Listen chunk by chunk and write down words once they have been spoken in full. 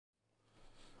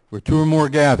Where two or more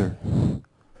gather,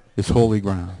 it's holy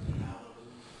ground.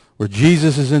 Where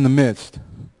Jesus is in the midst.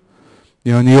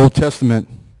 You know, in the Old Testament,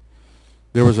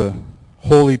 there was a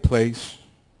holy place,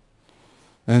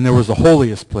 and there was the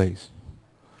holiest place.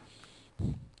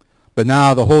 But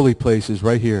now the holy place is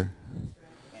right here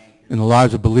in the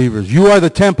lives of believers. You are the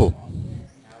temple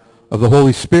of the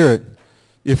Holy Spirit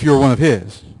if you're one of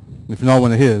his. If you're not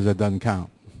one of his, that doesn't count.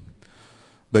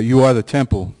 But you are the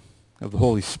temple of the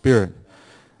Holy Spirit.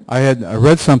 I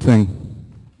read something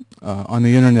on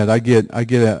the internet. I get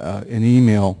an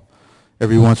email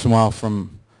every once in a while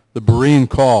from the Berean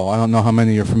Call. I don't know how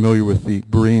many are familiar with the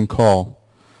Berean Call.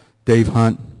 Dave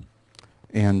Hunt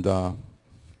and a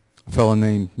fellow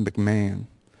named McMahon.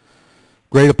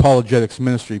 Great apologetics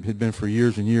ministry, had been for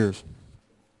years and years.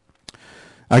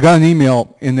 I got an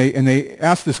email, and they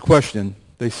asked this question.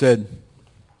 They said,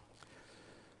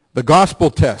 the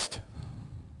gospel test.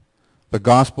 The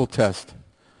gospel test.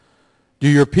 Do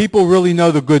your people really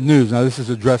know the good news? Now, this is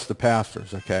addressed to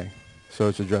pastors, okay? So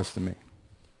it's addressed to me.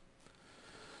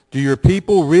 Do your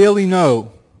people really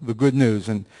know the good news?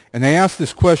 And they asked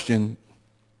this question,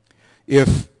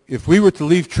 if we were to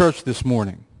leave church this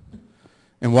morning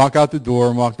and walk out the door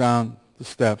and walk down the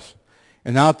steps,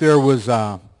 and out there was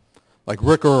like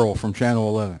Rick Earl from Channel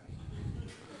 11,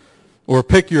 or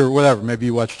pick your whatever, maybe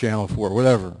you watch Channel 4,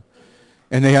 whatever,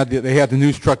 and they had the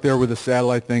news truck there with a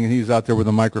satellite thing, and he was out there with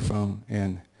a microphone,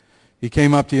 and he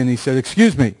came up to you and he said,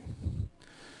 excuse me,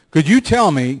 could you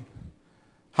tell me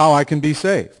how I can be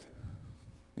saved?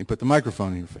 He put the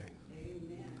microphone in your face.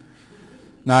 Amen.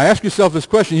 Now, ask yourself this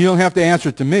question. You don't have to answer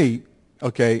it to me.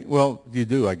 Okay, well, you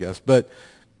do, I guess. But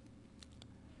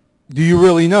do you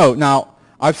really know? Now,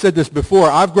 I've said this before.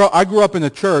 I grew up in a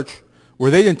church where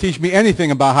they didn't teach me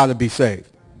anything about how to be saved.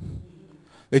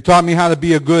 They taught me how to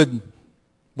be a good,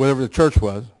 whatever the church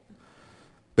was.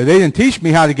 But they didn't teach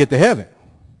me how to get to heaven.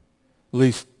 At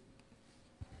least,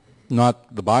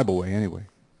 not the Bible way, anyway.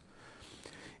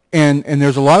 And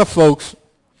there's a lot of folks,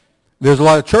 there's a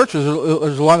lot of churches,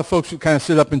 there's a lot of folks who kind of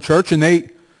sit up in church and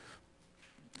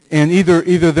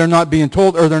either they're not being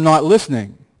told or they're not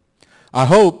listening. I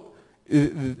hope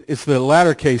it's the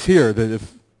latter case here, that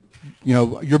if, you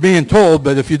know, you're being told,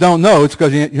 but if you don't know, it's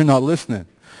because you're not listening.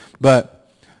 But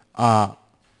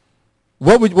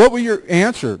what would your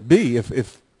answer be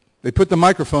if they put the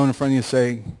microphone in front of you and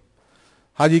say,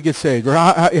 how do you get saved? Or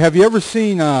have you ever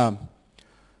seen the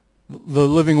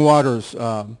Living Waters,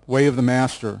 Way of the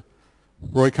Master,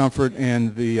 Roy Comfort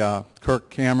and the Kirk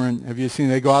Cameron? Have you seen,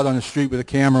 they go out on the street with a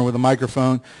camera, with a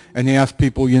microphone, and they ask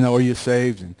people, you know, are you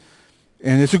saved?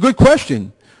 And it's a good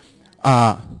question.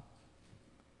 I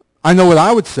know what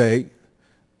I would say.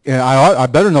 And I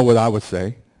better know what I would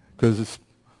say, because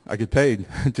I get paid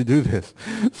to do this.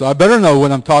 So I better know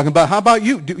what I'm talking about. How about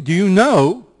you? Do you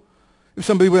know if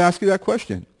somebody would ask you that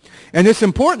question? And it's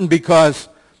important because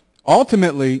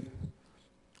ultimately,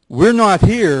 we're not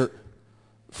here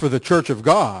for the church of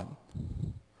God.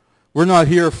 We're not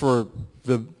here for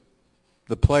the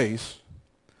place.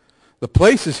 The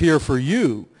place is here for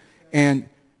you, and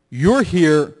you're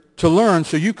here to learn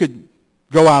so you could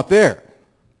go out there.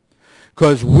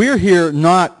 Because we're here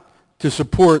not to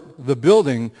support the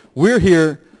building. We're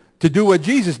here to do what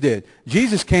Jesus did.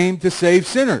 Jesus came to save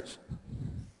sinners.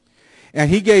 And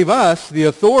he gave us the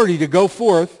authority to go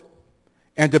forth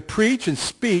and to preach and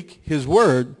speak his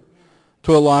word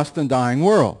to a lost and dying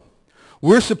world.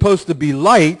 We're supposed to be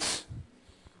lights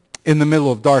in the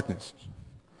middle of darkness.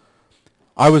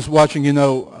 I was watching,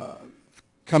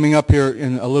 coming up here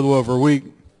in a little over a week,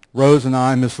 Rose and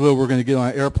I, Miss Lil, we're going to get on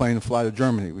an airplane and fly to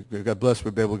Germany. We got blessed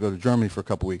we'd be able to go to Germany for a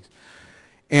couple weeks.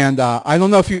 And I don't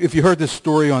know if you heard this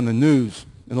story on the news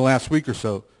in the last week or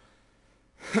so,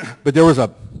 but there was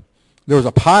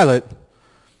a pilot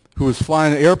who was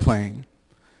flying an airplane,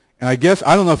 and I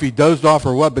don't know if he dozed off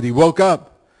or what, but he woke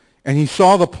up and he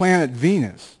saw the planet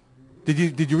Venus. Did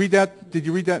you read that? Did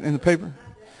you read that in the paper?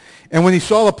 And when he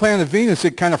saw the planet Venus,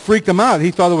 it kind of freaked him out.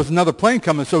 He thought there was another plane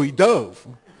coming, so he dove.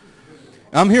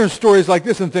 I'm hearing stories like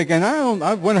this and thinking,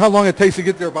 I wonder how long it takes to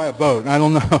get there by a boat. I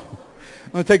don't know.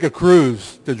 I'm going to take a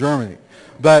cruise to Germany.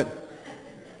 But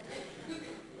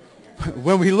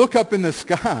when we look up in the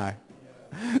sky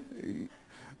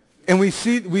and we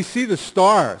see the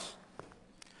stars,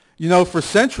 for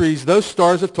centuries, those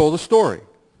stars have told a story.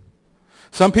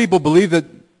 Some people believe that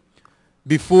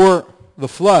before the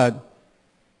flood,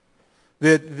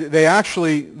 that they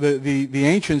actually, the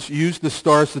ancients used the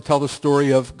stars to tell the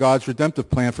story of God's redemptive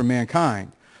plan for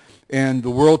mankind. And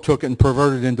the world took it and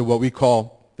perverted it into what we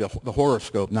call the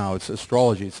horoscope now. It's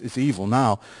astrology. It's evil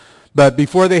now. But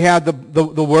before they had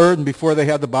the Word and before they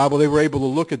had the Bible, they were able to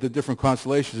look at the different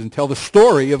constellations and tell the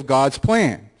story of God's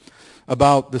plan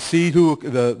about the seed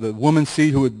the woman's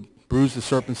seed who would bruise the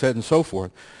serpent's head and so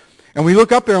forth. And we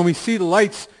look up there and we see the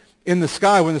lights in the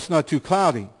sky when it's not too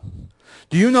cloudy.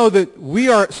 Do you know that we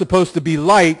are supposed to be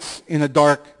lights in a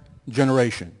dark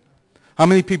generation? How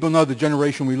many people know the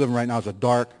generation we live in right now is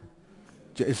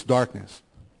it's darkness.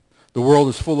 The world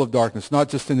is full of darkness, not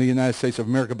just in the United States of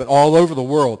America, but all over the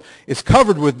world. It's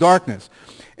covered with darkness.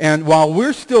 And while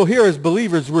we're still here as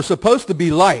believers, we're supposed to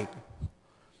be light.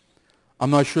 I'm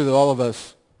not sure that all of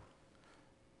us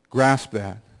grasp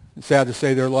that. It's sad to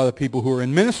say there are a lot of people who are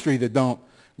in ministry that don't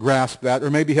grasp that or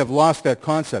maybe have lost that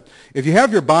concept. If you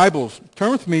have your Bibles,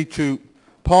 turn with me to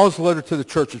Paul's letter to the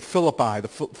church at Philippi, the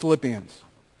Philippians.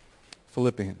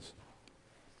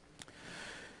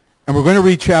 And we're going to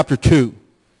read chapter 2.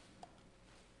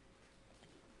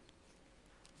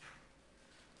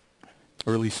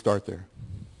 Or at least start there.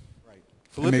 Right.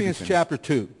 Philippians chapter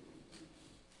 2.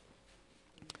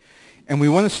 And we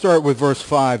want to start with verse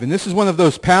 5. And this is one of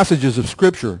those passages of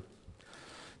Scripture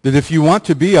that if you want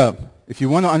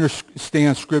to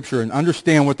understand Scripture and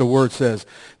understand what the Word says,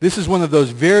 this is one of those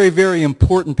very, very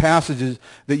important passages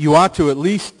that you ought to at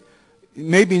least,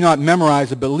 maybe not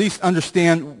memorize it, but at least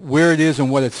understand where it is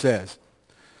and what it says.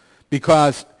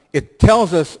 Because it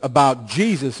tells us about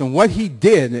Jesus and what he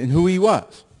did and who he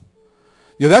was.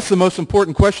 You know, that's the most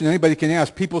important question anybody can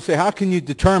ask. People say, how can you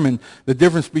determine the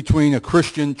difference between a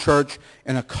Christian church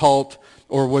and a cult,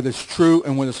 or what is true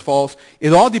and what is false?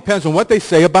 It all depends on what they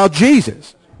say about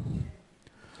Jesus.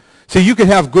 See, you can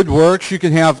have good works, you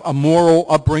can have a moral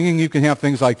upbringing, you can have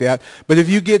things like that. But if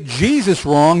you get Jesus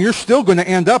wrong, you're still going to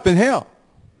end up in hell.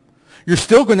 You're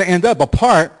still going to end up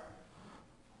apart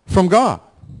from God.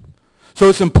 So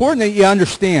it's important that you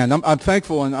understand. I'm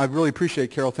thankful, and I really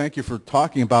appreciate, Carol, thank you for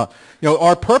talking about,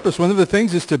 our purpose. One of the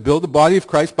things is to build the body of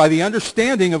Christ by the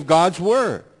understanding of God's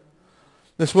Word.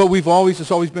 That's what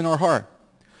it's always been our heart.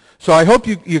 So I hope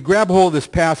you grab hold of this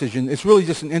passage, and it's really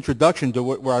just an introduction to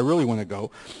where I really want to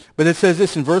go. But it says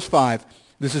this in verse 5.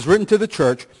 This is written to the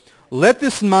church. Let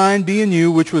this mind be in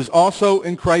you, which was also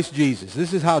in Christ Jesus.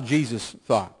 This is how Jesus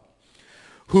thought.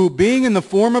 Who, being in the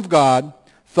form of God,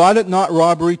 thought it not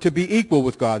robbery to be equal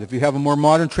with God. If you have a more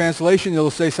modern translation, it'll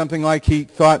say something like he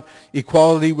thought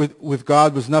equality with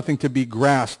God was nothing to be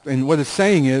grasped. And what it's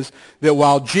saying is that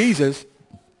while Jesus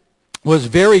was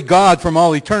very God from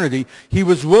all eternity, he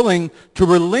was willing to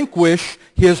relinquish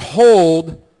his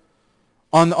hold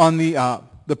on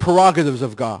the prerogatives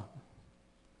of God.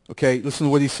 Okay, listen to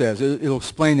what he says. It'll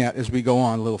explain that as we go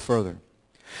on a little further.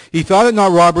 He thought it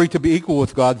not robbery to be equal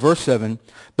with God, verse 7,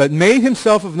 but made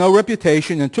himself of no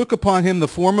reputation and took upon him the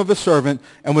form of a servant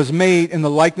and was made in the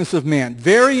likeness of man.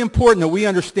 Very important that we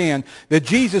understand that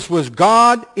Jesus was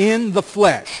God in the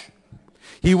flesh.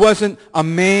 He wasn't a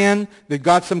man that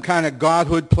got some kind of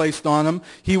godhood placed on him.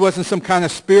 He wasn't some kind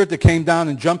of spirit that came down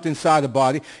and jumped inside a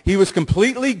body. He was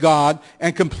completely God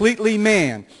and completely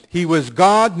man. He was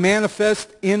God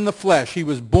manifest in the flesh. He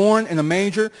was born in a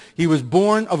manger. He was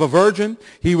born of a virgin.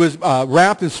 He was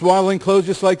wrapped in swaddling clothes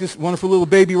just like this wonderful little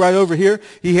baby right over here.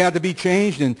 He had to be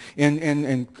changed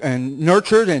and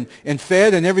nurtured and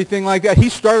fed and everything like that. He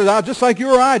started out just like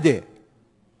you or I did.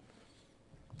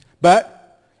 But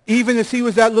even as he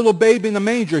was that little baby in the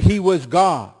manger, he was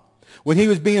God. When he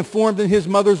was being formed in his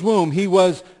mother's womb, he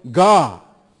was God.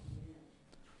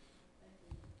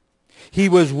 He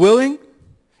was willing,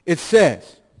 it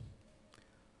says,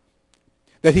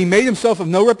 that he made himself of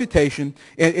no reputation.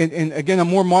 And again, a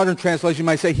more modern translation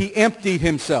might say he emptied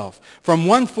himself from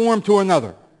one form to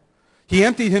another. He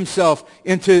emptied himself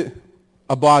into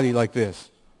a body like this.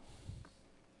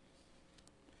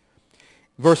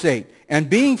 Verse 8, and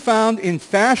being found in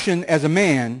fashion as a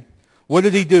man, what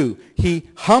did he do? He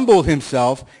humbled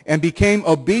himself and became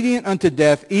obedient unto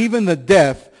death, even the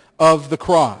death of the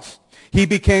cross. He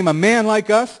became a man like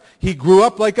us. He grew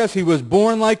up like us. He was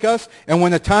born like us. And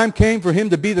when the time came for him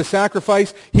to be the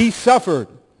sacrifice, he suffered.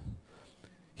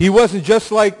 He wasn't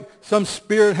just like some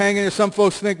spirit hanging there. Some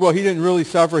folks think, well, he didn't really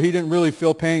suffer. He didn't really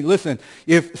feel pain. Listen,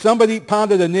 if somebody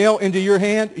pounded a nail into your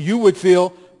hand, you would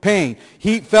feel pain.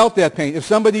 He felt that pain. If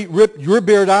somebody ripped your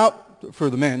beard out, for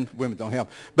the men, women don't have,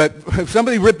 but if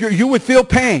somebody ripped you would feel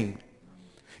pain.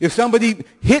 If somebody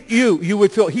hit you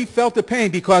would feel, he felt the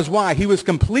pain because why? He was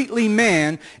completely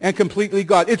man and completely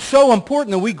God. It's so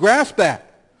important that we grasp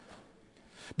that.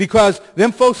 Because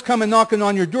them folks coming knocking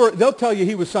on your door, they'll tell you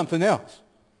he was something else.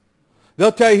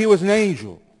 They'll tell you he was an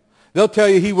angel. They'll tell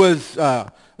you he was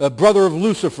a brother of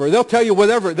Lucifer. They'll tell you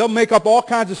whatever. They'll make up all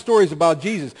kinds of stories about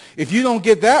Jesus. If you don't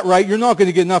get that right, you're not going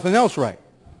to get nothing else right.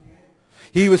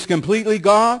 He was completely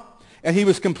God, and he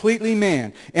was completely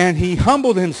man. And he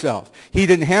humbled himself. He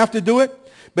didn't have to do it,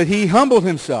 but he humbled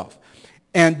himself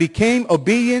and became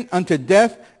obedient unto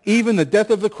death, even the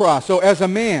death of the cross. So as a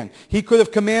man, he could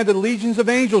have commanded legions of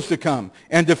angels to come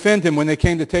and defend him when they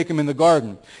came to take him in the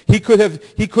garden. He could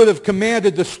have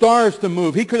commanded the stars to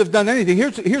move. He could have done anything.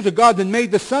 Here's a God that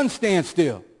made the sun stand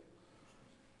still.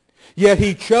 Yet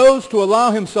he chose to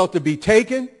allow himself to be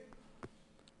taken,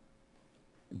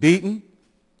 beaten,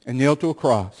 and nailed to a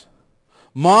cross.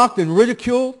 Mocked and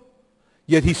ridiculed,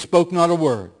 yet he spoke not a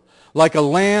word. Like a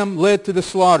lamb led to the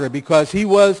slaughter, because he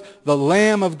was the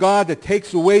Lamb of God that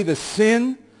takes away the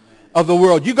sin of the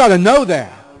world. You got to know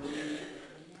that.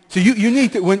 So you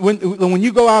need to, when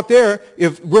you go out there,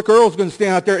 if Rick Earl's going to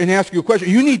stand out there and ask you a question,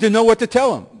 you need to know what to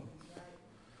tell him.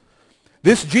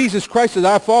 This Jesus Christ that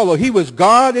I follow, he was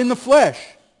God in the flesh,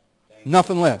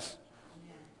 nothing less.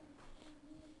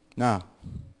 Now,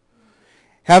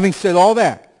 having said all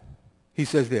that, he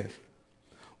says this.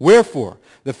 Wherefore,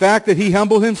 the fact that he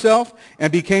humbled himself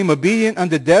and became obedient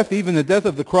unto death, even the death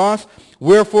of the cross,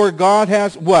 wherefore God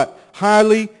has what?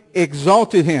 Highly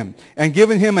exalted him and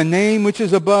given him a name which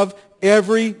is above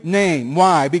every name.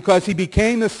 Why? Because he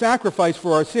became the sacrifice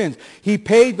for our sins. He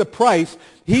paid the price.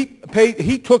 He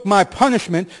took my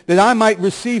punishment that I might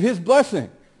receive his blessing.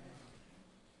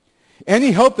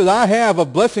 Any hope that I have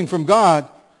of blessing from God,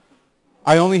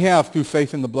 I only have through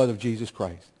faith in the blood of Jesus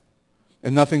Christ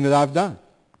and nothing that I've done.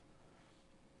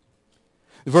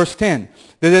 Verse 10,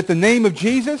 that at the name of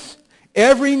Jesus,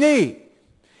 every knee,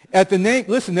 at the name,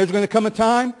 listen, there's going to come a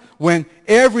time when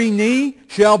every knee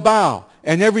shall bow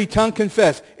and every tongue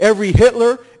confess. Every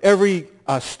Hitler, every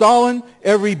Stalin,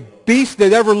 every beast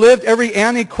that ever lived, every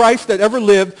antichrist that ever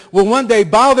lived will one day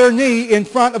bow their knee in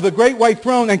front of the great white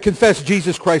throne and confess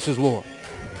Jesus Christ as Lord.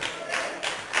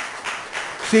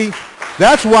 See,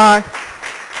 that's why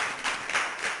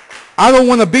I don't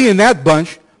want to be in that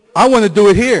bunch. I want to do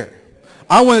it here.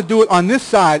 I want to do it on this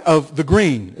side of the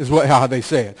green, is how they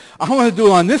say it. I want to do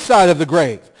it on this side of the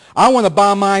grave. I want to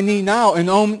bow my knee now and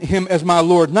own him as my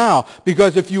Lord now.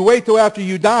 Because if you wait till after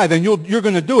you die, then you're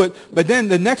going to do it. But then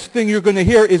the next thing you're going to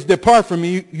hear is, depart from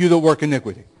me, you that work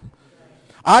iniquity.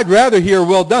 I'd rather hear,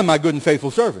 well done, my good and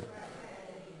faithful servant.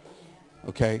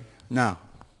 Okay, now,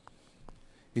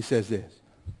 he says this.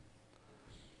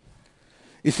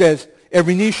 He says,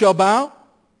 every knee shall bow,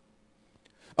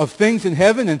 of things in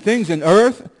heaven and things in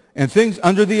earth and things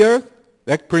under the earth.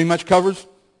 That pretty much covers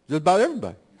just about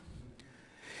everybody.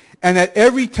 And that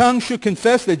every tongue should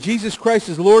confess that Jesus Christ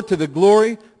is Lord, to the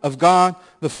glory of God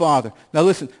the Father. Now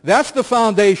listen, that's the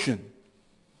foundation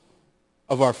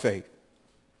of our faith.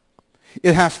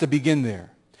 It has to begin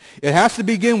there. It has to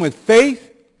begin with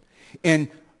faith in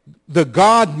the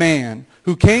God-man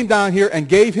who came down here and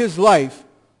gave his life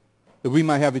that we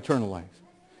might have eternal life.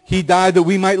 He died that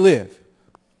we might live.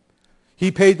 He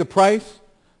paid the price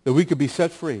that we could be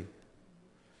set free.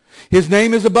 His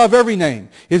name is above every name.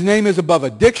 His name is above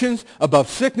addictions, above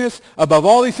sickness, above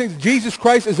all these things. Jesus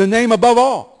Christ is a name above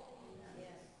all.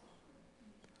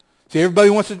 See,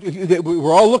 everybody wants to,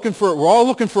 we're all looking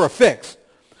for a fix.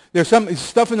 There's some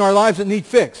stuff in our lives that need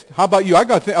fixed. How about you? I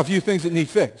got a few things that need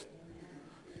fixed.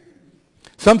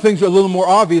 Some things are a little more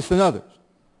obvious than others.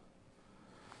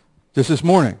 Just this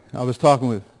morning, I was talking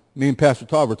with, me and Pastor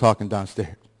Todd were talking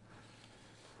downstairs.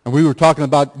 And we were talking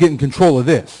about getting control of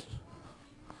this.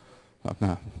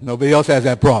 No, nobody else has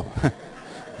that problem.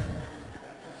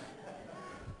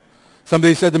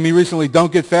 Somebody said to me recently,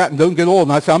 don't get fat and don't get old.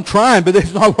 And I said, I'm trying, but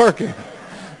it's not working.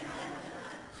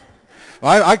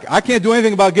 I can't do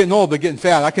anything about getting old, but getting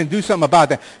fat, I can do something about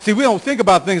that. See, we don't think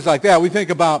about things like that. We think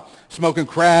about smoking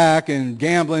crack and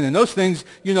gambling and those things,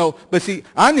 But see,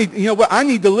 I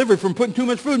need delivered from putting too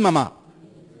much food in my mouth.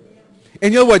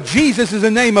 And you know what? Jesus is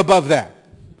a name above that.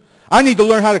 I need to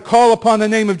learn how to call upon the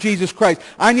name of Jesus Christ.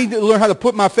 I need to learn how to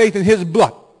put my faith in his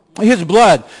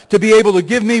blood to be able to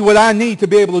give me what I need to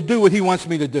be able to do what he wants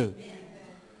me to do.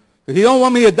 But he don't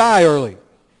want me to die early.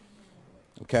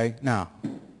 Okay, now,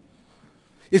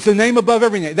 it's the name above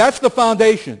every name. That's the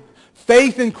foundation.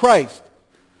 Faith in Christ.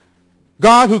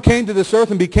 God who came to this earth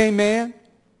and became man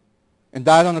and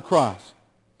died on the cross.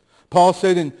 Paul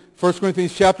said in 1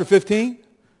 Corinthians chapter 15,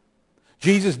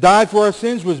 Jesus died for our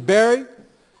sins, was buried,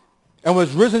 and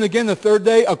was risen again the third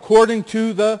day according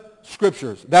to the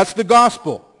Scriptures. That's the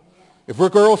gospel. If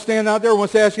Rick Earl stand out there and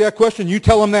wants to ask you that question, you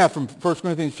tell him that from 1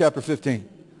 Corinthians chapter 15.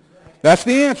 That's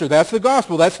the answer. That's the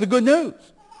gospel. That's the good news.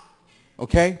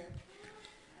 Okay?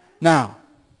 Now,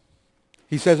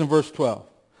 he says in verse 12,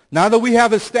 now that we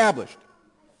have established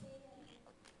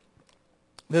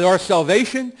that our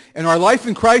salvation and our life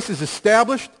in Christ is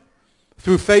established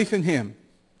through faith in him,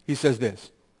 he says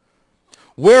this.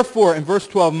 Wherefore, in verse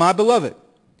 12, my beloved,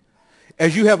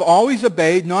 as you have always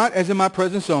obeyed, not as in my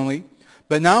presence only,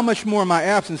 but now much more in my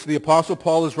absence, the Apostle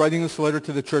Paul is writing this letter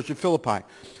to the church at Philippi.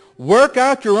 Work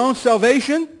out your own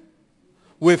salvation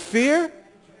with fear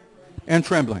and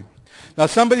trembling. Now,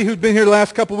 somebody who's been here the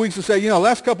last couple of weeks will say,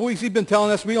 last couple of weeks he's been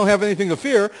telling us we don't have anything to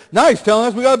fear. Now he's telling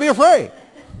us we got to be afraid.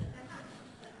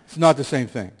 It's not the same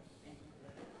thing.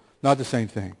 Not the same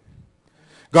thing.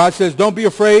 God says, don't be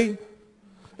afraid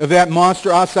of that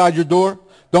monster outside your door.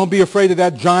 Don't be afraid of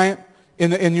that giant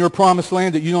in your promised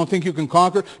land that you don't think you can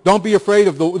conquer. Don't be afraid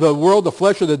of the world, the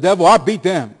flesh, or the devil. I beat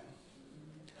them.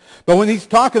 But when he's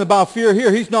talking about fear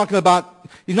here, he's not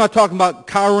talking about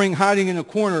cowering, hiding in a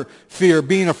corner fear,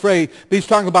 being afraid. But he's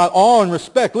talking about awe and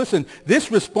respect. Listen,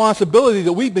 this responsibility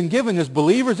that we've been given as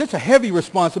believers, it's a heavy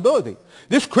responsibility.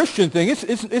 This Christian thing,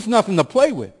 it's nothing to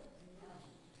play with.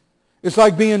 It's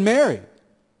like being married.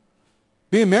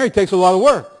 Being married takes a lot of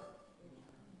work.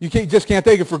 You just can't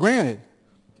take it for granted.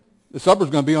 The supper's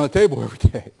going to be on the table every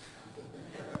day.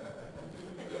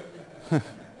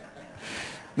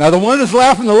 Now, the one that's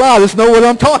laughing the loudest know what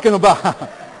I'm talking about.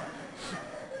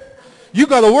 You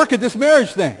got to work at this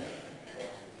marriage thing.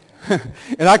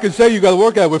 And I could say you got to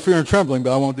work at it with fear and trembling,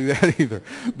 but I won't do that either.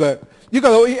 But you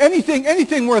got to,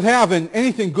 anything worth having,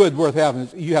 anything good worth having,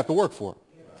 you have to work for.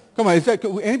 Come on,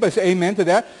 anybody say amen to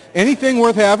that? Anything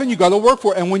worth having, you got to work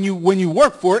for it. And when you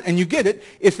work for it and you get it,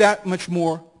 it's that much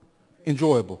more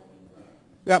enjoyable,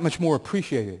 that much more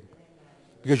appreciated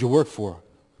because you work for it.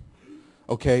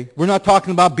 Okay? We're not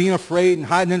talking about being afraid and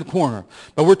hiding in the corner,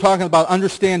 but we're talking about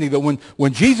understanding that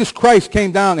when Jesus Christ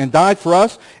came down and died for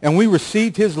us and we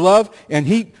received his love and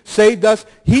he saved us,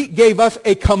 he gave us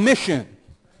a commission,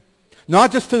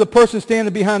 not just to the person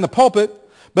standing behind the pulpit,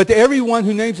 but to everyone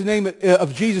who names the name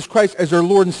of Jesus Christ as their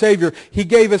Lord and Savior. He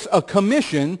gave us a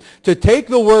commission to take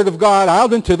the Word of God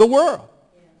out into the world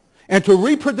and to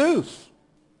reproduce.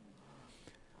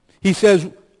 He says,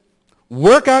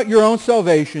 work out your own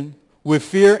salvation with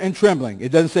fear and trembling.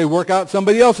 It doesn't say work out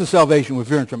somebody else's salvation with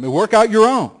fear and trembling. Work out your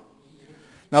own.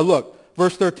 Now look,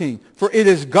 verse 13. For it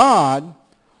is God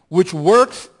which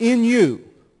works in you.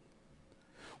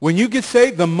 When you get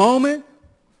saved, the moment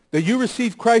that you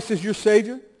receive Christ as your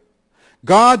Savior,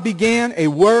 God began a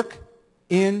work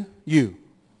in you.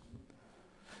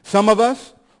 Some of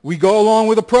us, we go along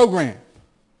with a program.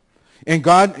 And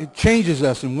God changes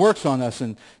us and works on us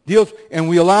and deals, and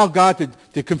we allow God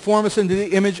to conform us into the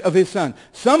image of his Son.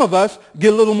 Some of us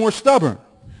get a little more stubborn.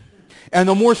 And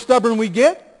the more stubborn we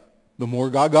get, the more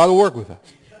God got to work with us.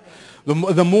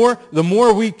 The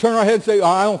more we turn our head and say, oh,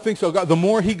 I don't think so, God, the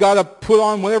more he got to put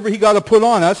on whatever he got to put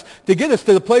on us to get us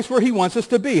to the place where he wants us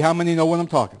to be. How many know what I'm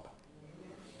talking about?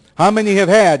 How many have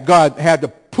had God had to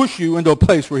push you into a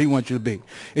place where he wants you to be?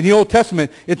 In the Old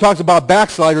Testament, it talks about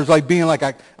backsliders like being like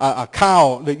a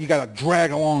cow that you got to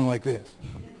drag along like this.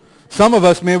 Some of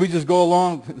us, man, we just go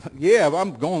along, yeah,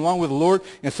 I'm going along with the Lord,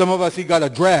 and some of us, he got to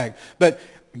drag. But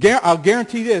I'll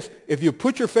guarantee this, if you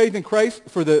put your faith in Christ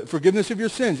for the forgiveness of your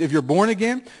sins, if you're born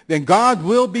again, then God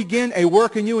will begin a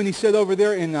work in you. And he said over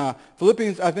there in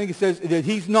Philippians, I think he says that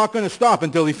he's not going to stop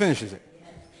until he finishes it.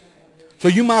 So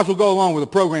you might as well go along with the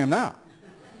program now.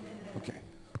 Okay.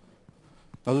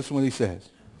 Now listen what he says.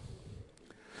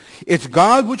 It's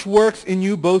God which works in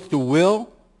you both to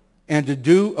will and to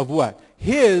do of what?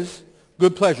 His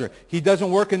good pleasure. He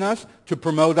doesn't work in us to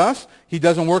promote us. He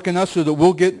doesn't work in us so that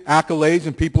we'll get accolades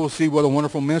and people will see what a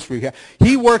wonderful ministry we have.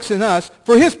 He works in us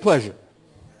for his pleasure.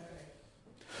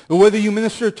 Whether you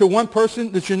minister to one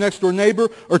person that's your next door neighbor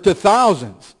or to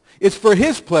thousands, it's for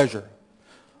his pleasure.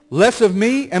 Less of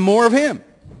me and more of him.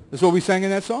 That's what we sang in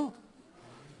that song.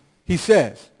 He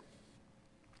says,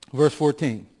 verse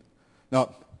 14.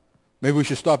 Now, maybe we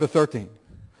should stop at 13.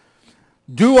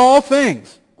 Do all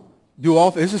things. Do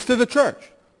all. This is to the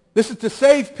church. This is to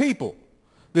save people.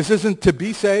 This isn't to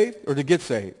be saved or to get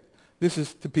saved. This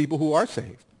is to people who are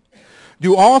saved.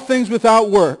 Do all things without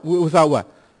what?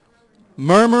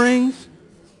 Murmurings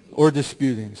or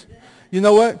disputings. You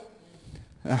know what?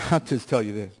 I'll just tell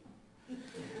you this.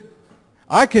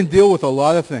 I can deal with a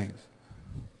lot of things.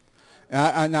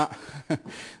 And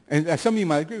some of you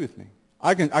might agree with me.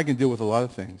 I can deal with a lot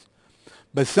of things.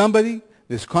 But somebody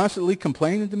that's constantly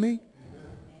complaining to me,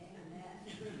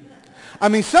 I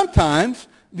mean, sometimes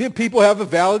people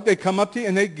have they come up to you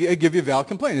and they give you a valid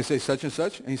complaint. They say such and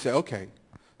such, and you say, okay,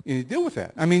 you deal with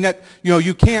that. I mean,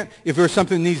 you can't, if there's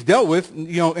something that needs dealt with, and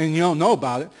you don't know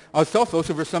about it, I'll tell folks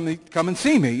if there's something, come and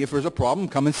see me. If there's a problem,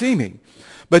 come and see me.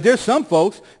 But there's some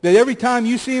folks that every time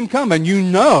you see them coming, you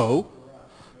know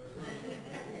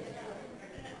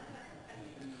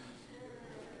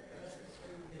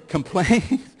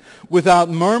complainings, without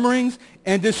murmurings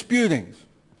and disputings.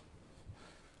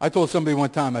 I told somebody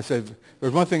one time, I said,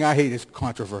 there's one thing I hate is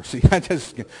controversy. I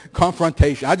just,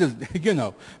 confrontation.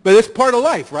 But it's part of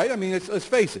life, right? I mean, let's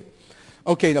face it.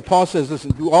 Okay, now Paul says,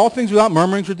 listen, do all things without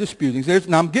murmurings or disputings.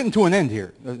 Now I'm getting to an end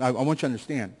here. I want you to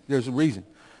understand. There's a reason.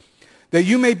 That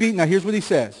you may be, now here's what he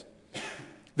says.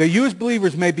 That you as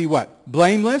believers may be what?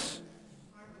 Blameless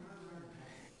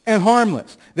and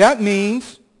harmless. That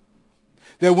means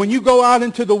that when you go out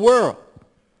into the world,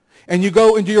 and you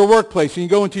go into your workplace, and you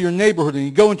go into your neighborhood, and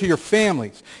you go into your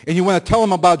families, and you want to tell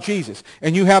them about Jesus,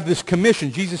 and you have this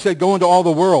commission. Jesus said, go into all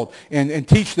the world and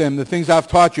teach them the things I've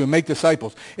taught you and make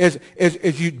disciples.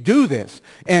 As you do this,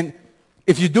 and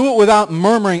if you do it without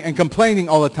murmuring and complaining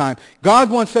all the time, God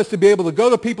wants us to be able to go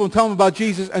to people and tell them about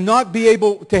Jesus and not be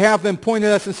able to have them point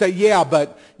at us and say, yeah,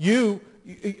 but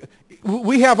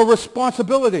we have a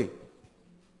responsibility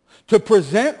to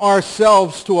present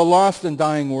ourselves to a lost and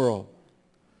dying world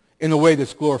in a way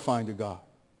that's glorifying to God.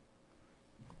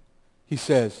 He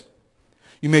says,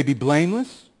 you may be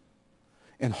blameless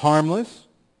and harmless,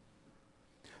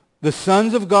 the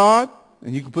sons of God,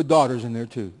 and you can put daughters in there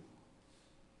too,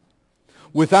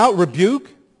 without rebuke,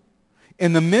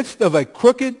 in the midst of a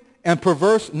crooked and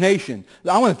perverse nation.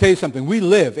 I want to tell you something. We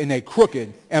live in a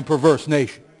crooked and perverse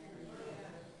nation.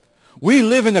 We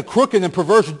live in a crooked and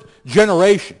perverse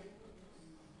generation.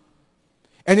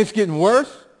 And it's getting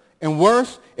worse and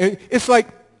worse. It's like,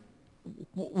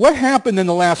 what happened in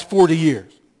the last 40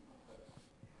 years?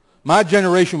 My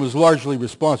generation was largely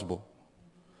responsible.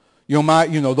 The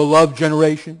love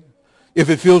generation. If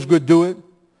it feels good, do it.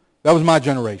 That was my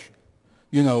generation.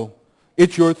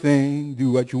 It's your thing.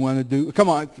 Do what you want to do. Come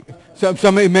on.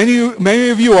 Many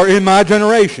of you are in my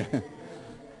generation.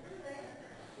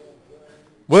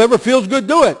 Whatever feels good,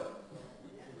 do it.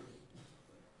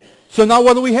 So now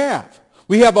what do we have?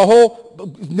 We have a whole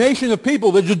nation of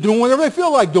people that are just doing whatever they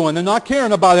feel like doing. They're not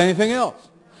caring about anything else.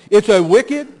 It's a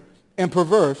wicked and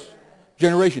perverse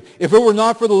generation. If it were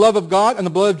not for the love of God and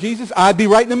the blood of Jesus, I'd be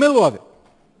right in the middle of it.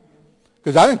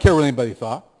 Because I didn't care what anybody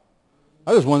thought.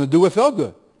 I just wanted to do what felt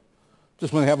good.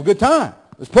 Just want to have a good time.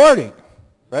 Let's party.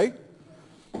 Right?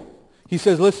 He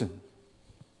says, listen.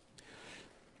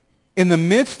 In the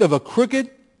midst of a crooked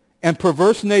and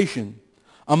perverse nation,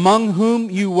 among whom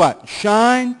you what?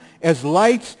 Shine as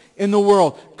lights in the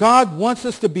world. God wants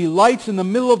us to be lights in the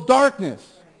middle of darkness.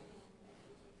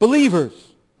 Believers.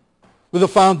 With the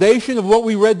foundation of what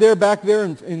we read back there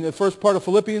in the first part of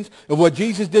Philippians, of what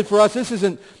Jesus did for us. This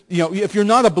isn't, if you're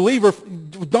not a believer,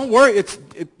 don't worry,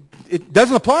 it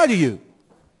doesn't apply to you.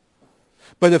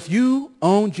 But if you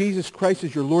own Jesus Christ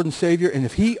as your Lord and Savior, and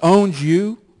if he owns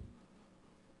you,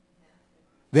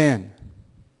 then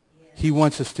he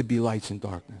wants us to be lights in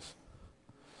darkness.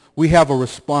 We have a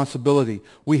responsibility.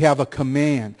 We have a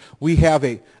command. We have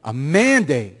a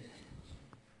mandate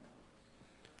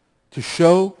to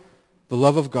show the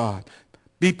love of God.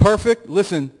 Be perfect.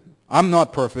 Listen, I'm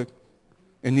not perfect,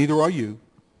 and neither are you.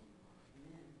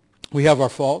 We have our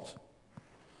faults.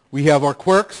 We have our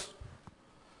quirks.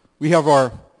 We have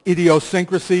our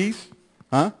idiosyncrasies.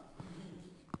 Huh?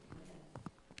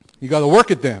 You got to work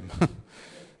at them.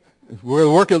 We're going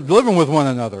to work at living with one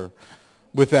another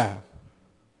with that.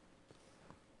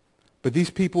 But these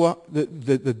people,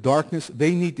 the darkness,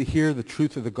 they need to hear the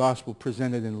truth of the gospel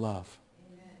presented in love.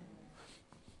 Amen.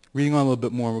 Reading on a little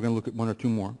bit more, we're going to look at one or two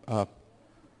more.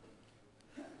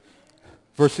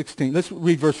 Verse 16. Let's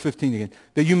read verse 15 again.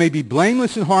 That you may be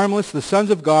blameless and harmless, the sons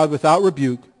of God, without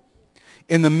rebuke,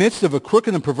 in the midst of a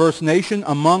crooked and perverse nation,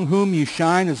 among whom you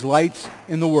shine as lights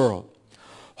in the world,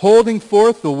 holding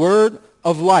forth the word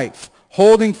of life.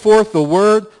 Holding forth the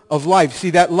word of life.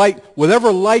 See, that light,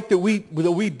 whatever light that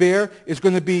we bear is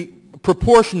going to be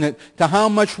proportionate to how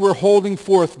much we're holding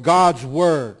forth God's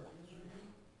word.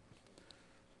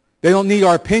 They don't need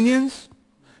our opinions.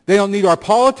 They don't need our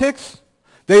politics.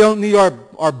 They don't need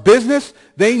our business.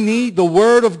 They need the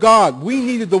word of God. We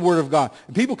needed the word of God.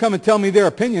 And people come and tell me their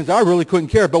opinions. I really couldn't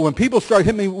care. But when people start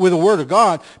hitting me with the word of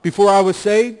God before I was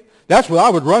saved, that's what I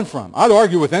would run from. I'd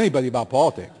argue with anybody about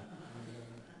politics.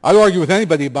 I'd argue with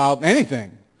anybody about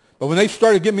anything. But when they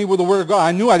started getting me with the word of God,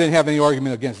 I knew I didn't have any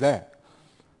argument against that.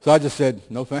 So I just said,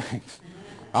 no thanks.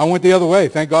 I went the other way.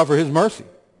 Thank God for his mercy.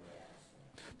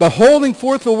 But holding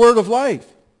forth the word of life.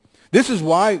 This is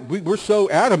why we're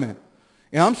so adamant.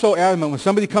 And I'm so adamant when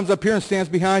somebody comes up here and stands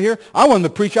behind here, I want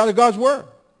them to preach out of God's word.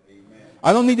 Amen.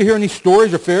 I don't need to hear any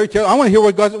stories or fairy tales. I want to hear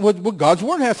what God's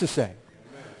word has to say.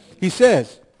 Amen. He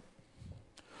says,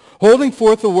 holding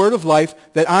forth the word of life,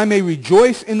 that I may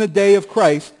rejoice in the day of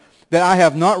Christ, that I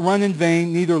have not run in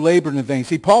vain, neither labored in vain.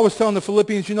 See, Paul was telling the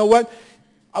Philippians, you know what?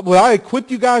 what I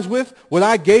equipped you guys with, what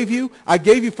I gave you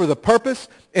for the purpose,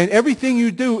 and everything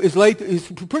you do is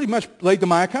pretty much laid to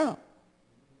my account.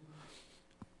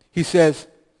 He says,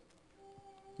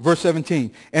 verse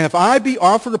 17, and if I be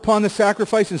offered upon the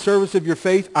sacrifice and service of your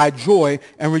faith, I joy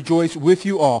and rejoice with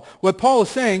you all. What Paul is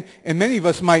saying, and many of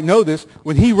us might know this,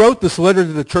 when he wrote this letter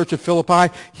to the church of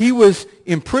Philippi, he was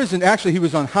imprisoned. Actually, he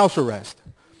was on house arrest.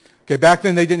 Okay, back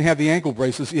then they didn't have the ankle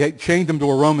bracelets. He had chained him to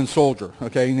a Roman soldier,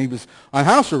 okay, and he was on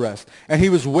house arrest. And he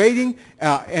was waiting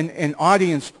an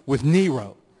audience with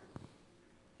Nero.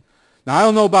 Now, I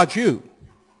don't know about you,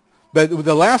 but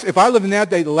if I lived in that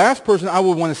day, the last person I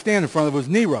would want to stand in front of was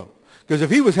Nero. Because if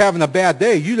he was having a bad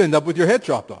day, you'd end up with your head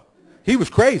chopped off. He was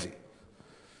crazy.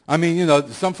 I mean, you know,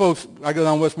 some folks, I go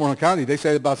down Westmoreland County, they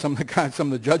say about some of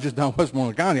the judges down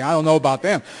Westmoreland County. I don't know about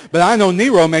them. But I know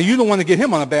Nero, man, you don't want to get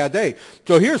him on a bad day.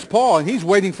 So here's Paul, and he's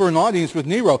waiting for an audience with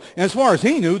Nero. And as far as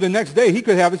he knew, the next day he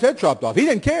could have his head chopped off. He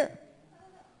didn't care.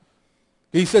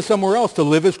 He says somewhere else, to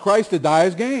live is Christ, to die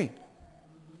is gain.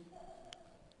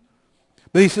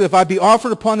 But he said, if I be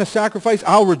offered upon the sacrifice,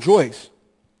 I'll rejoice.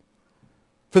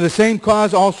 For the same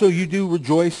cause also you do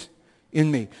rejoice in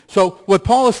me. So what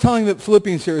Paul is telling the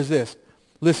Philippians here is this.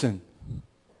 Listen,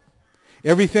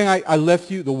 everything I left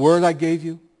you, the word I gave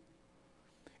you,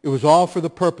 it was all for the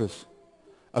purpose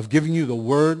of giving you the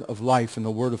word of life and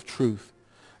the word of truth,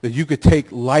 that you could take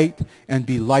light and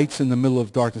be lights in the middle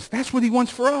of darkness. That's what he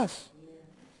wants for us.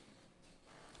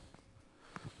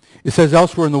 It says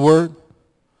elsewhere in the word,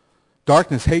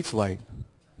 darkness hates light.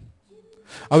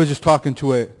 I was just talking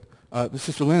to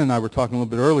Sister Lynn and I were talking a little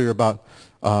bit earlier about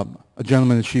a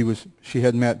gentleman that she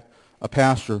had met, a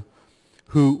pastor,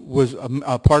 who was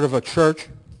a part of a church,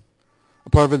 a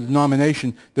part of a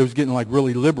denomination that was getting like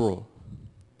really liberal.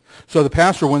 So the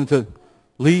pastor wanted to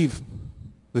leave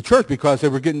the church because they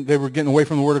were getting away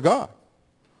from the Word of God.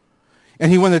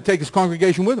 And he wanted to take his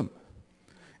congregation with him.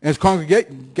 And his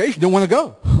congregation didn't want to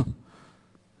go.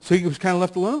 So he was kind of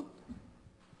left alone.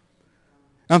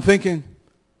 I'm thinking,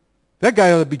 that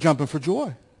guy ought to be jumping for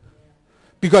joy.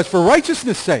 Because for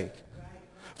righteousness' sake,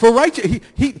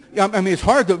 I mean, it's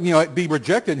hard to be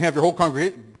rejected and have your whole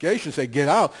congregation say, get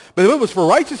out. But if it was for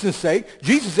righteousness' sake,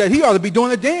 Jesus said he ought to be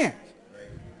doing a dance.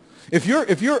 If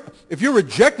you're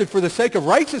rejected for the sake of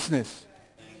righteousness,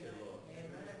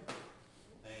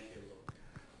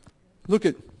 look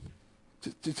at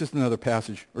just another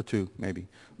passage or two, maybe.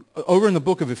 Over in the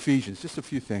book of Ephesians, just a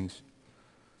few things,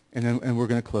 and we're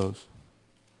going to close.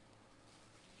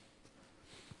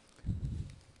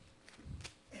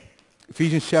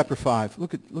 Ephesians chapter 5.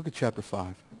 Look at chapter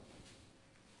 5.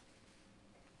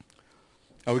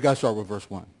 Oh, we got to start with verse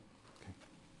 1. Okay.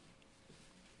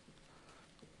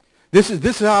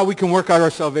 This is how we can work out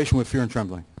our salvation with fear and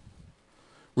trembling.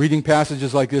 Reading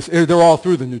passages like this, they're all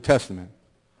through the New Testament.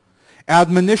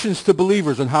 Admonitions to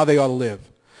believers on how they ought to live.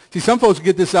 See, some folks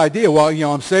get this idea, well,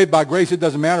 I'm saved by grace, it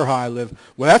doesn't matter how I live.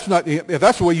 Well, if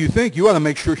that's the way you think, you ought to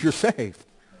make sure you're saved.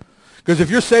 Because if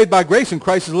you're saved by grace and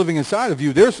Christ is living inside of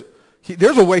you, there's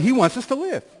a way he wants us to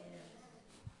live.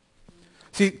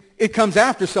 See, it comes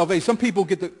after salvation. Some people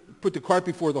put the cart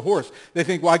before the horse. They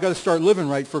think, well, I got to start living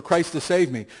right for Christ to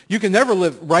save me. You can never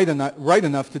live right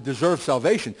enough to deserve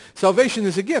salvation. Salvation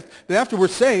is a gift. But after we're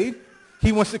saved,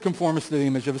 he wants to conform us to the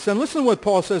image of his Son. Listen to what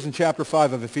Paul says in chapter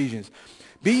 5 of Ephesians.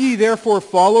 Be ye therefore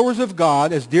followers of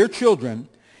God as dear children,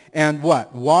 and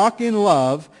what? Walk in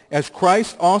love as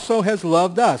Christ also has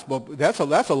loved us. Well, that's a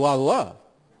lot of love.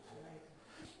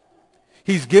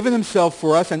 He's given himself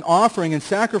for us an offering and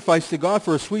sacrifice to God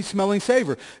for a sweet-smelling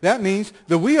savor. That means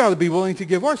that we ought to be willing to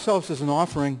give ourselves as an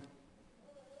offering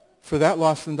for that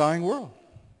lost and dying world.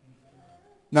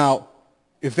 Now,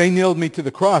 if they nailed me to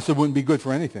the cross, it wouldn't be good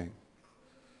for anything,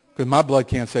 because my blood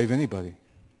can't save anybody.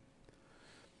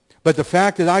 But the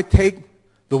fact that I take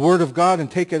the Word of God and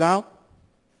take it out,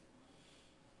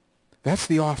 that's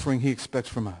the offering he expects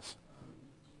from us.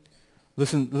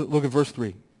 Listen, look at verse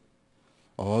 3.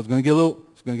 Oh, it's going to get a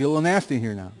little nasty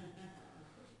here now.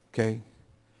 Okay?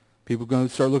 People are going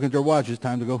to start looking at their watches.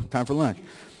 Time for lunch.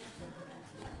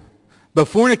 But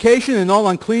fornication and all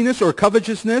uncleanness or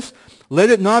covetousness, let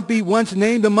it not be once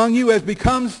named among you as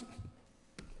becomes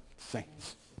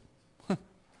saints.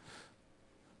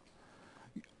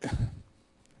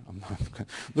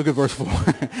 Look at verse 4.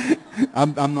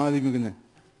 I'm not even going to.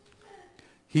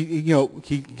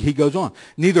 He goes on.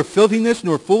 Neither filthiness,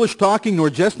 nor foolish talking, nor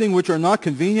jesting, which are not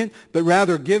convenient, but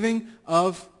rather giving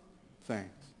of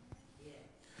thanks.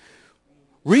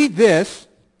 Read this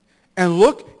and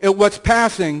look at what's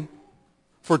passing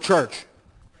for church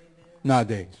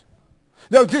nowadays.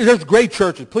 There's great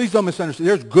churches. Please don't misunderstand.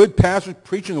 There's good pastors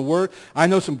preaching the word. I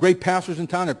know some great pastors in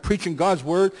town that are preaching God's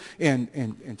word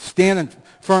and standing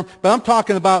firm. But I'm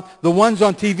talking about the ones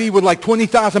on TV with like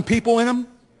 20,000 people in them.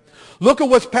 Look at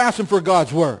what's passing for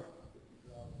God's word.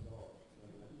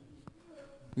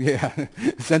 Yeah,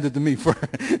 send it to me first.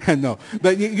 No,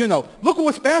 but you know, look at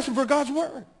what's passing for God's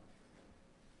word.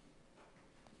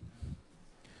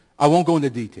 I won't go into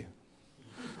detail.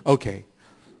 Okay,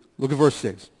 look at verse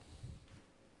 6.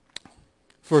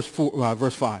 Verse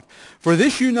 5. For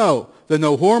this you know, that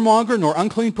no whoremonger, nor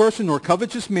unclean person, nor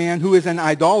covetous man who is an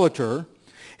idolater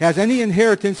has any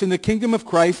inheritance in the kingdom of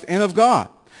Christ and of God.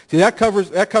 See, that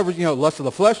covers lust of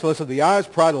the flesh, lust of the eyes,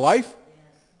 pride of life.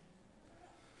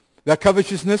 That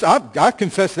covetousness, I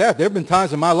confess that. There have been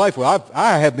times in my life where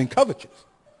I have been covetous.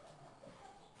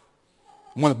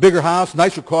 I want a bigger house,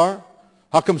 nicer car.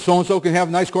 How come so-and-so can have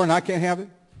a nice car and I can't have it?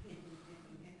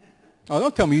 Oh,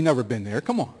 don't tell me you've never been there.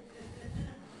 Come on.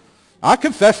 I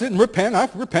confess it and repent. I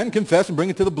repent and confess and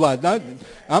bring it to the blood. I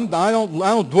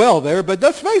don't dwell there, but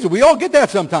let's face it, we all get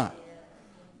that sometime.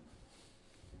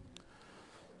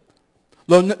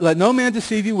 Let no man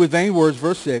deceive you with vain words,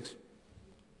 verse 6.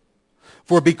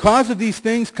 For because of these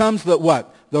things comes the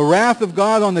what? The wrath of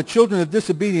God on the children of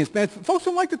disobedience. Man, folks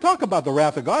don't like to talk about the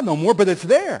wrath of God no more, but it's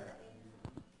there.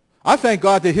 I thank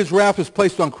God that his wrath was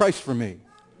placed on Christ for me.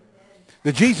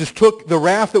 That Jesus took the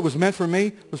wrath that was meant for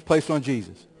me, was placed on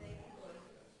Jesus.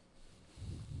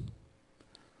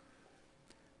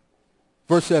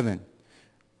 Verse 7.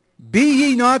 Be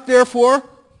ye not therefore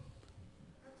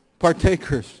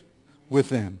partakers with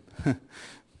them.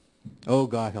 Oh,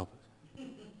 God help us.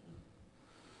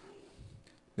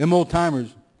 Them old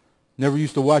timers never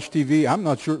used to watch TV. I'm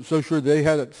not so sure they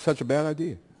had such a bad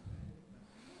idea.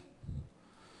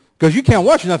 Because you can't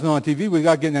watch nothing on TV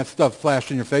without getting that stuff flashed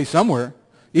in your face somewhere,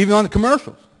 even on the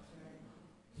commercials.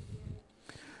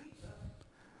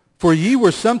 For ye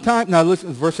were sometimes, now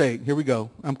listen, verse 8, here we go.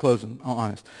 I'm closing, I'm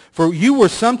honest. For you were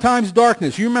sometimes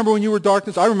darkness. You remember when you were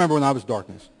darkness? I remember when I was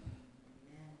darkness.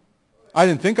 I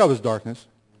didn't think I was darkness.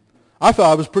 I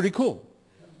thought I was pretty cool.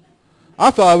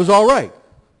 I thought I was all right.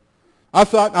 I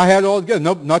thought I had it all together.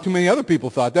 No, not too many other people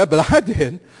thought that, but I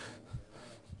did.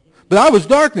 But I was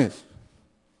darkness.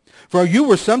 For you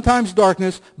were sometimes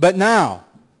darkness, but now,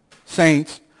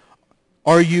 saints,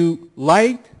 are you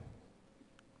light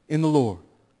in the Lord?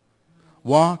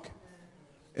 Walk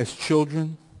as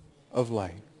children of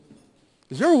light.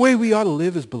 Is there a way we ought to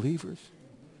live as believers?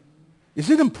 Is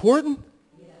it important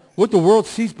what the world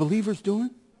sees believers doing?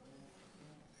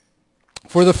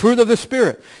 For the fruit of the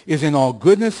Spirit is in all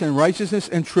goodness and righteousness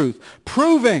and truth,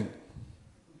 proving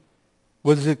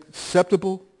what is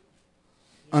acceptable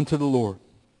unto the Lord.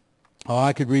 Oh,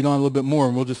 I could read on a little bit more,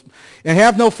 and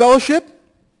have no fellowship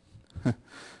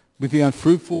with the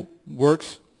unfruitful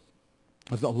works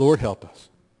of the Lord. Help us.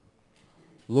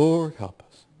 Lord, help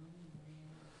us.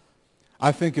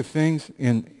 I think of things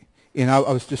I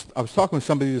was talking with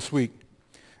somebody this week,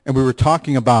 and we were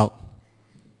talking about,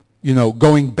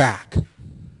 going back.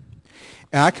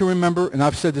 And I can remember, and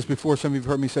I've said this before, some of you have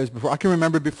heard me say this before, I can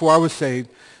remember before I was saved,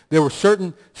 there were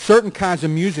certain kinds of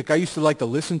music I used to like to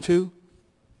listen to,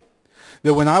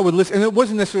 that when I would listen, and it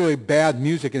wasn't necessarily bad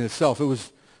music in itself, it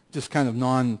was just kind of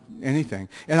non-anything.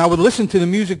 And I would listen to the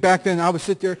music back then, and I would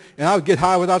sit there, and I would get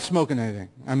high without smoking anything.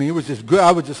 I mean, it was just good.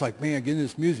 I was just like, man, get into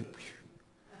this music.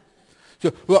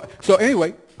 So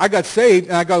anyway, I got saved,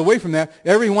 and I got away from that.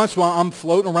 Every once in a while, I'm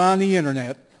floating around the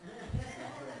internet.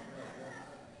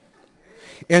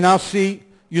 And I'll see,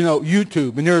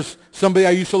 YouTube, and there's somebody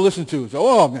I used to listen to. So,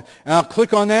 oh, man. And I'll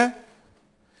click on that,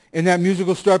 and that music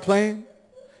will start playing,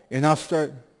 and I'll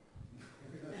start.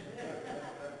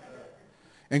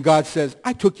 And God says,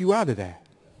 I took you out of that.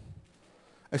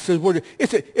 I said,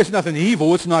 it's nothing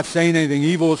evil. It's not saying anything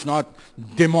evil. It's not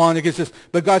demonic. It's just,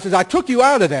 but God says, I took you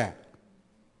out of that.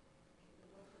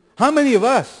 How many of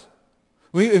us,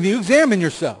 if you examine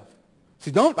yourself,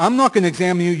 see, I'm not going to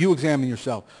examine you, you examine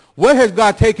yourself. What has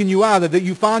God taken you out of that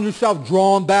you found yourself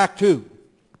drawn back to?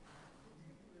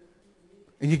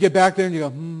 And you get back there and you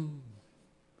go,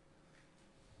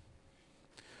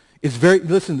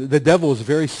 Listen, the devil is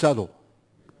very subtle.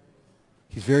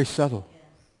 He's very subtle.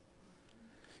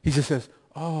 He just says,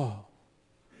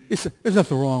 there's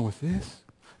nothing wrong with this.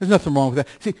 There's nothing wrong with that.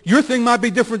 See, your thing might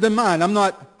be different than mine.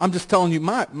 I'm just telling you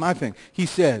my thing. He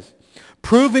says,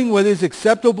 proving what is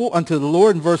acceptable unto the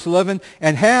Lord in verse 11,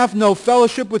 and have no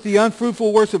fellowship with the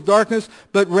unfruitful works of darkness,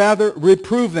 but rather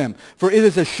reprove them. For it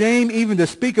is a shame even to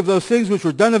speak of those things which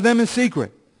were done of them in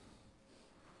secret.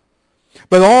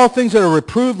 But all things that are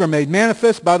reproved are made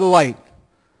manifest by the light.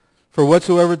 For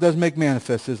whatsoever does make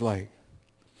manifest is light.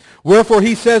 Wherefore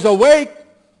he says, awake.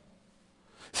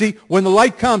 See, when the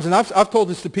light comes, and I've told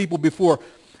this to people before,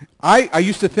 I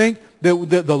used to think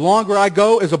that the longer I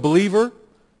go as a believer,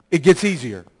 it gets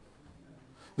easier.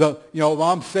 Well,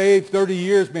 I'm saved 30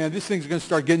 years, man. This thing's going to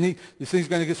start getting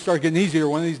easier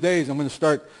one of these days.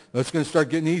 It's going to start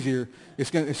getting easier. It's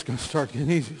going to start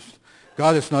getting easier.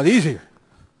 God, it's not easier.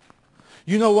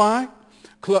 You know why?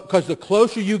 Because the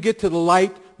closer you get to the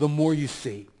light, the more you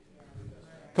see.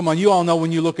 Come on, you all know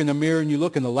when you look in the mirror and you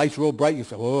look and the light's real bright, you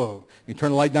say, whoa, you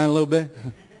turn the light down a little bit?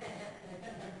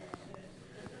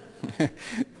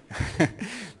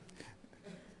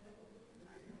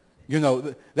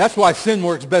 That's why sin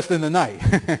works best in the night.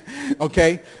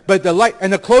 Okay? But the light,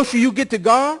 and the closer you get to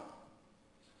God,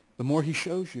 the more he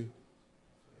shows you.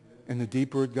 And the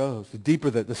deeper it goes, the deeper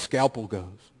the scalpel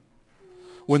goes.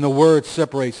 When the word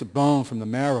separates the bone from the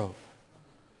marrow,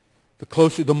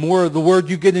 the more the word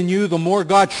you get in you, the more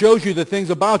God shows you the things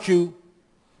about you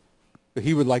that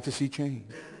he would like to see change.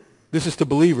 This is to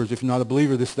believers. If you're not a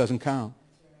believer, this doesn't count.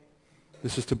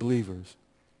 This is to believers.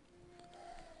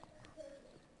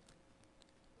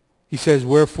 He says,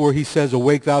 wherefore he says,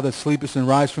 awake thou that sleepest and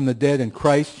rise from the dead, and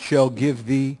Christ shall give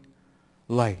thee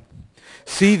light.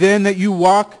 See then that you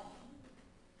walk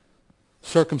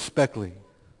circumspectly,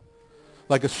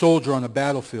 like a soldier on a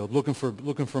battlefield, looking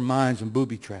for mines and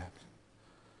booby traps.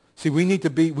 See, we need to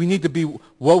be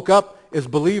woke up as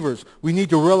believers. We need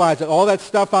to realize that all that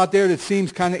stuff out there that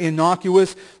seems kind of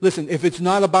innocuous, listen, if it's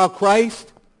not about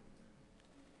Christ,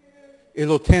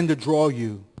 it'll tend to draw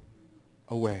you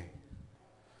away.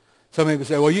 Some people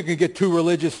say, well, you can get too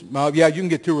religious. Well, yeah, you can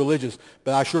get too religious,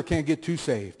 but I sure can't get too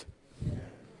saved.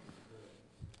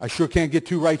 I sure can't get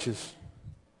too righteous.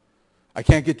 I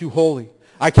can't get too holy.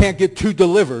 I can't get too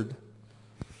delivered.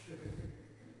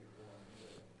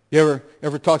 You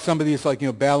ever talk to somebody that's like,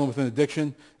 battling with an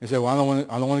addiction and say, well,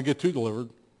 I don't want to get too delivered.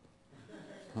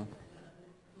 Huh?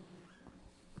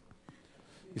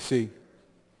 You see,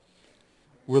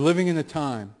 we're living in a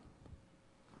time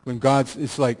when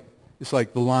it's like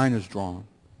the line is drawn.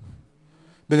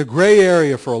 Been a gray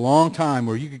area for a long time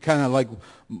where you could kind of like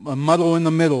muddle in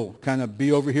the middle, kind of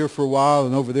be over here for a while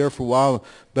and over there for a while,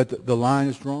 but the line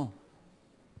is drawn.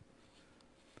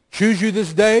 Choose you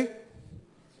this day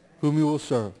whom you will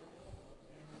serve.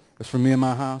 As for me and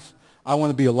my house, I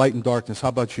want to be a light in darkness. How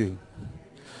about you?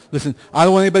 Listen, I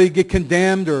don't want anybody to get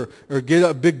condemned or get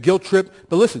a big guilt trip.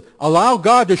 But listen, allow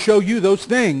God to show you those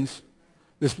things.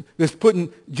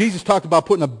 Jesus talked about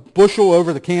putting a bushel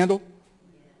over the candle.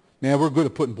 Man, we're good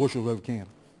at putting bushels over the candle.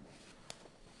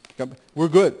 We're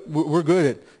good. We're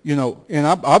good at, and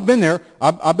I've been there.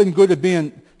 I've been good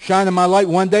at shining my light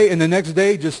one day, and the next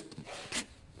day just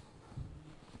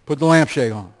put the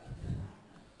lampshade on.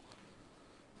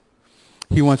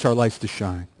 He wants our lights to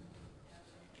shine.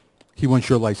 He wants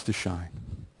your lights to shine.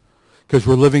 Because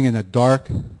we're living in a dark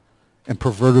and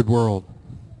perverted world.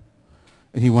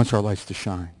 And he wants our lights to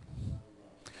shine.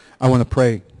 I want to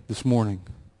pray this morning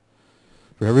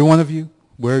for every one of you,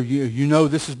 where you know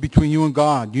this is between you and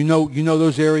God. You know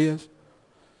those areas.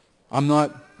 I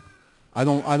don't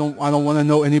want to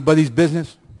know anybody's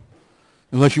business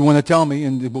unless you want to tell me,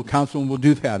 and we'll counsel and we'll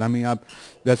do that. I mean,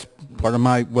 that's part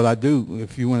of what I do.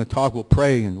 If you want to talk, we'll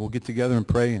pray, and we'll get together and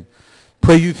pray and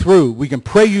pray you through. We can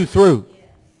pray you through.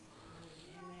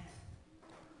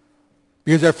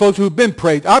 Because there are folks who've been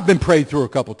prayed. I've been prayed through a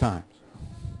couple times.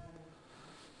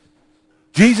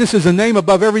 Jesus is a name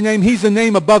above every name. He's a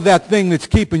name above that thing that's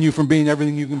keeping you from being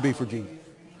everything you can be for Jesus.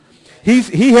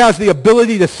 He has the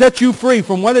ability to set you free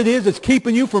from what it is that's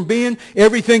keeping you from being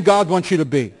everything God wants you to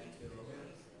be.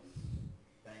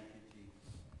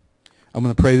 I'm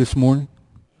going to pray this morning,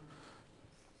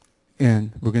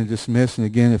 and we're going to dismiss. And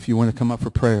again, if you want to come up for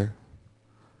prayer,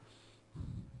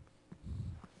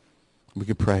 we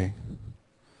could pray.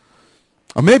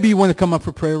 Or maybe you want to come up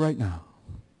for prayer right now.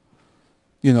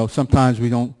 Sometimes we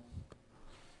don't.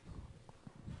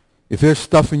 If there's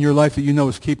stuff in your life that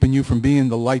is keeping you from being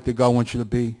the light that God wants you to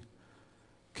be,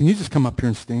 can you just come up here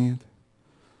and stand?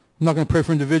 I'm not going to pray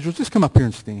for individuals. Just come up here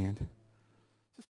and stand.